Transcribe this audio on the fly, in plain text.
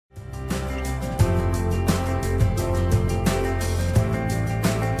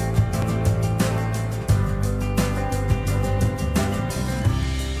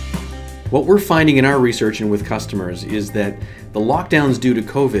What we're finding in our research and with customers is that the lockdowns due to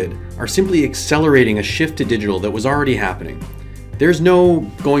COVID are simply accelerating a shift to digital that was already happening. There's no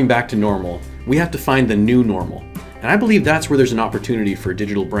going back to normal. We have to find the new normal. And I believe that's where there's an opportunity for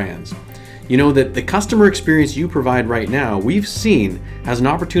digital brands. You know that the customer experience you provide right now, we've seen has an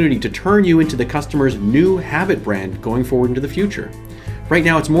opportunity to turn you into the customer's new habit brand going forward into the future. Right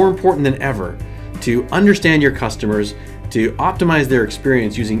now, it's more important than ever to understand your customers, to optimize their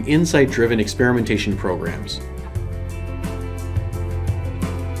experience using insight-driven experimentation programs.